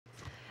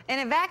An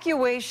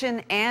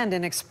evacuation and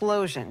an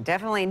explosion.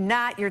 Definitely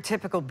not your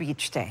typical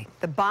beach day.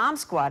 The bomb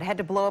squad had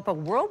to blow up a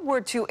World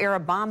War II era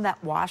bomb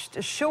that washed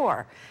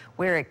ashore.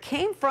 Where it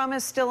came from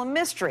is still a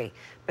mystery,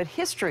 but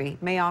history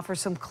may offer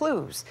some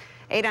clues.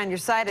 8 on Your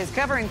Side is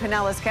covering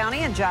Pinellas County,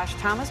 and Josh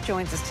Thomas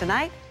joins us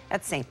tonight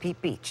at St. Pete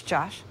Beach.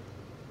 Josh?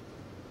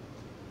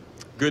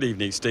 Good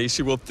evening,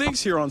 Stacy. Well,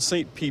 things here on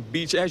St. Pete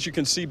Beach, as you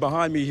can see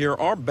behind me here,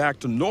 are back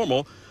to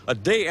normal a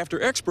day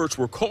after experts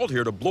were called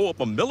here to blow up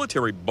a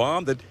military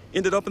bomb that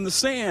ended up in the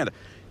sand.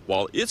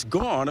 While it's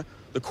gone,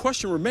 the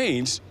question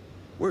remains,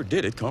 where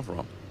did it come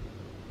from?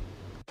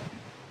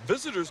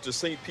 Visitors to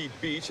St. Pete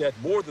Beach had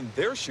more than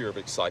their share of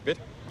excitement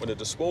when a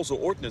disposal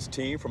ordnance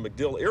team from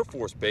MacDill Air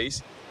Force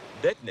Base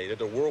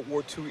detonated a World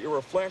War II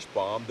era flash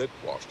bomb that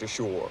washed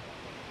ashore.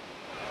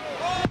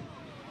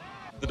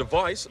 The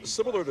device,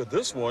 similar to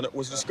this one,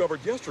 was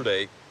discovered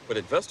yesterday, but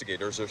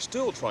investigators are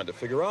still trying to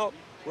figure out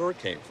where it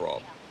came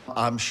from.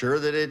 I'm sure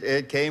that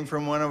it came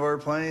from one of our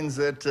planes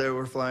that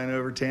were flying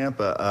over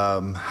Tampa.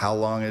 How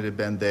long it had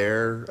been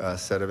there,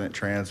 sediment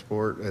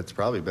transport, it's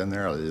probably been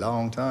there a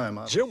long time.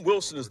 Jim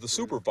Wilson is the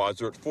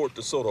supervisor at Fort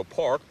DeSoto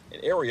Park,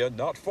 an area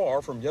not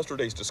far from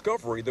yesterday's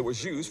discovery that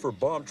was used for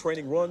bomb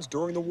training runs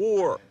during the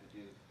war.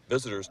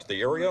 Visitors to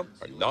the area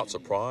are not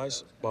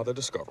surprised by the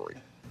discovery.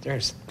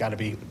 There's got to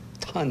be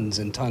tons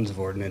and tons of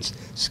ordnance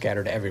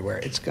scattered everywhere.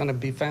 It's going to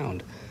be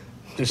found.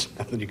 There's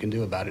nothing you can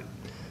do about it.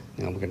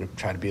 You know, we're going to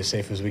try to be as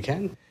safe as we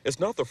can. It's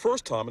not the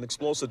first time an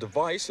explosive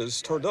device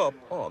has turned up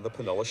on the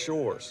Pinellas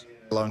shores.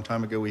 A long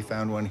time ago, we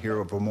found one here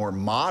of a more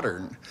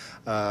modern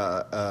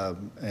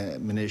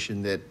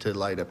munition that to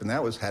light up, and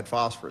that had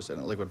phosphorus in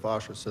it, liquid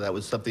phosphorus. So that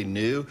was something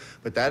new,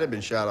 but that had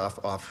been shot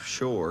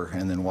offshore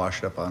and then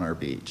washed up on our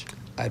beach.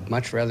 I'd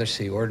much rather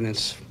see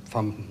ordnance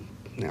from,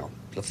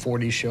 the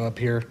 40s show up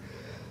here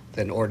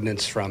than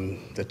ordnance from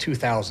the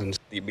 2000s.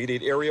 The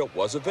immediate area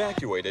was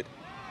evacuated,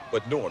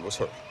 but no one was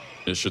hurt.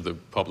 Should the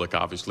public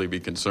obviously be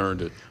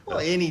concerned? Well,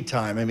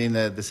 anytime. I mean,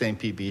 the St.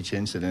 Pete Beach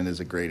incident is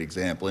a great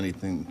example.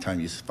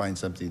 Anytime you find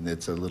something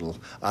that's a little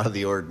out of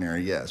the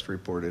ordinary, yes,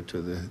 report it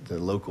to the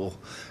local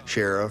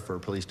sheriff or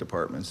police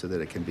department so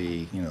that it can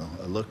be,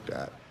 looked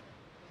at.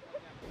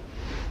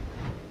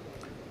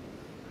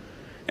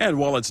 And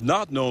while it's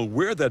not known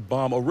where that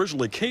bomb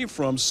originally came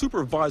from,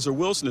 Supervisor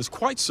Wilson is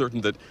quite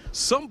certain that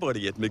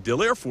somebody at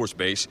MacDill Air Force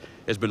Base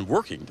has been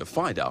working to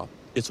find out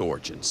its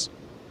origins.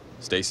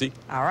 Stacy?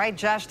 All right,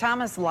 Josh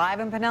Thomas live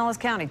in Pinellas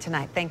County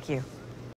tonight. Thank you.